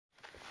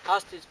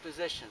hostage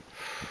position.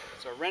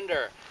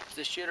 Surrender. Is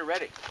the shooter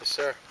ready? Yes,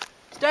 sir.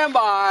 Stand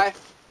by.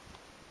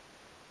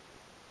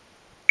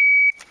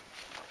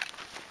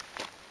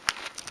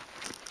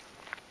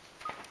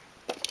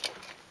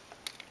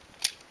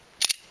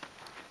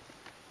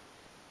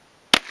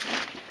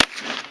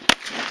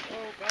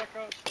 Back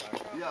up.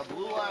 Yeah,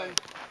 blue line.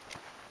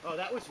 Oh,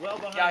 that was well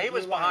behind. Yeah, he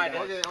was behind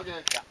it. Okay.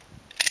 Yeah,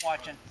 I'm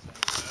watching.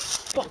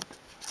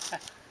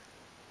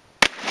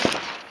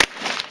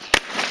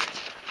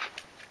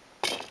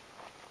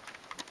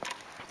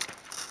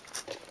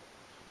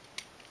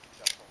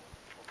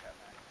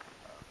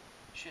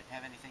 Shouldn't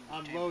have anything.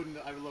 I'm loading.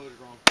 I loaded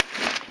wrong.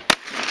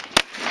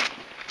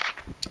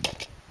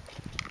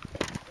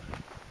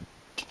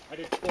 I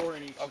did 4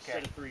 innings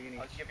instead of 3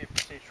 innings. I'll give you a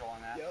procedural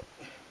on that. Yep.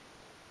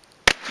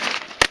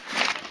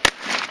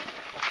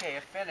 Okay,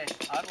 if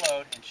finished,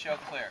 unload and show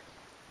clear.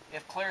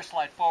 If clear,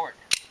 slide forward.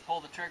 Pull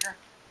the trigger.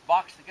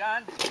 Box the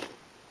gun.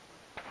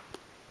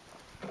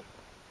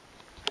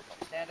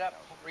 Stand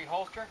up.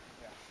 Reholster.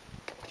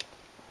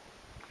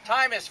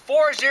 Time is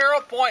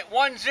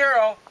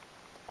 40.10.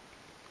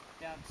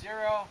 Down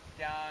 0.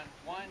 Down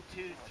 1,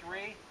 2,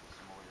 3,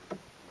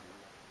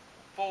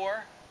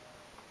 4.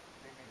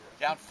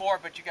 Down 4,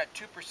 but you got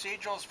 2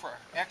 procedurals for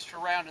extra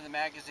round in the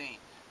magazine.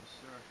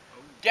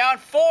 Down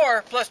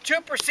 4 plus 2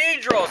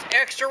 procedurals,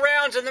 extra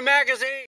rounds in the magazine.